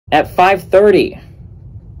At 5:30,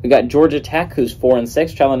 we got Georgia Tech, who's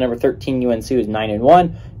 4-6, traveling number 13 UNC, who's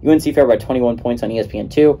 9-1. UNC favored by 21 points on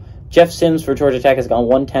ESPN2. Jeff Sims for Georgia Tech has gone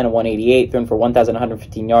 110 and 188, thrown for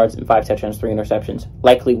 1,115 yards and 5 touchdowns, 3 interceptions.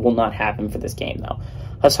 Likely will not happen for this game, though.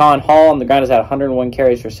 Hassan Hall on the ground has had 101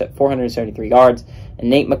 carries for 473 yards, and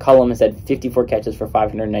Nate McCullum has had 54 catches for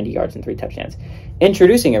 590 yards and 3 touchdowns.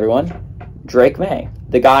 Introducing everyone, Drake May,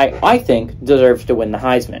 the guy I think deserves to win the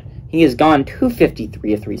Heisman. He has gone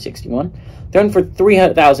 253 of 361, thrown for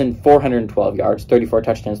 3,412 yards, 34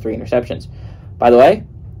 touchdowns, 3 interceptions. By the way,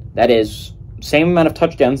 that is same amount of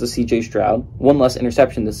touchdowns as C.J. Stroud, 1 less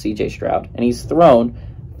interception than C.J. Stroud, and he's thrown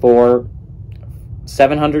for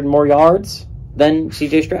 700 more yards than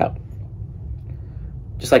C.J. Stroud.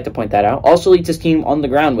 Just like to point that out. Also leads his team on the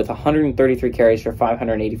ground with 133 carries for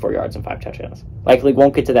 584 yards and 5 touchdowns. Likely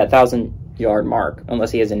won't get to that 1,000-yard mark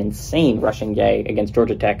unless he has an insane rushing day against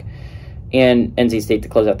Georgia Tech and NC State to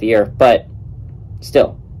close out the year. But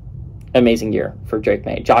still, amazing year for Drake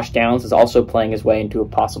May. Josh Downs is also playing his way into a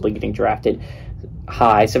possibly getting drafted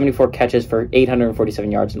high. 74 catches for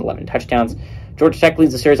 847 yards and 11 touchdowns. Georgia Tech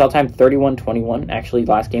leads the series all-time 31-21. Actually,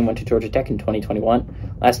 last game went to Georgia Tech in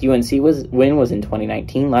 2021. Last UNC win was in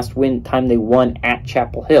 2019. Last time they won at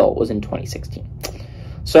Chapel Hill was in 2016.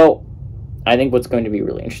 So I think what's going to be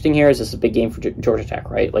really interesting here is this is a big game for Georgia Tech,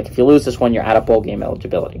 right? Like, if you lose this one, you're out of bowl game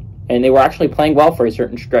eligibility. And they were actually playing well for a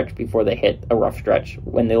certain stretch before they hit a rough stretch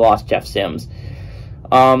when they lost Jeff Sims.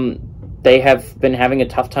 They have been having a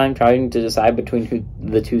tough time trying to decide between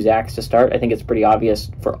the two Zachs to start. I think it's pretty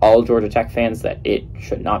obvious for all Georgia Tech fans that it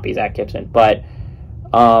should not be Zach Gibson. But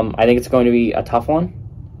I think it's going to be a tough one.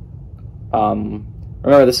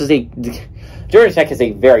 Remember, Georgia Tech has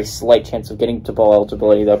a very slight chance of getting to bowl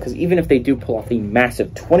eligibility, though, because even if they do pull off the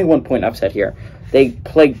massive 21-point upset here, they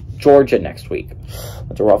play Georgia next week.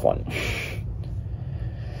 That's a rough one.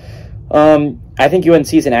 I think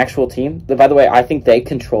UNC is an actual team. By the way, I think they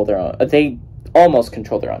control their own. They almost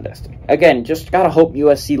control their own destiny. Again, just gotta hope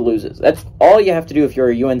USC loses. That's all you have to do if you're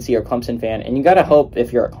a UNC or Clemson fan, and you gotta hope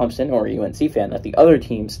if you're a Clemson or a UNC fan that the other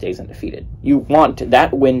team stays undefeated. You want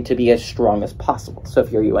that win to be as strong as possible. So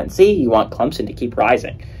if you're UNC, you want Clemson to keep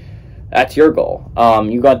rising. That's your goal.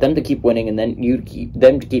 You want them to keep winning, and then you keep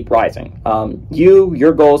them to keep rising.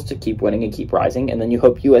 Your goal is to keep winning and keep rising, and then you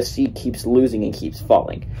hope USC keeps losing and keeps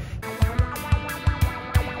falling.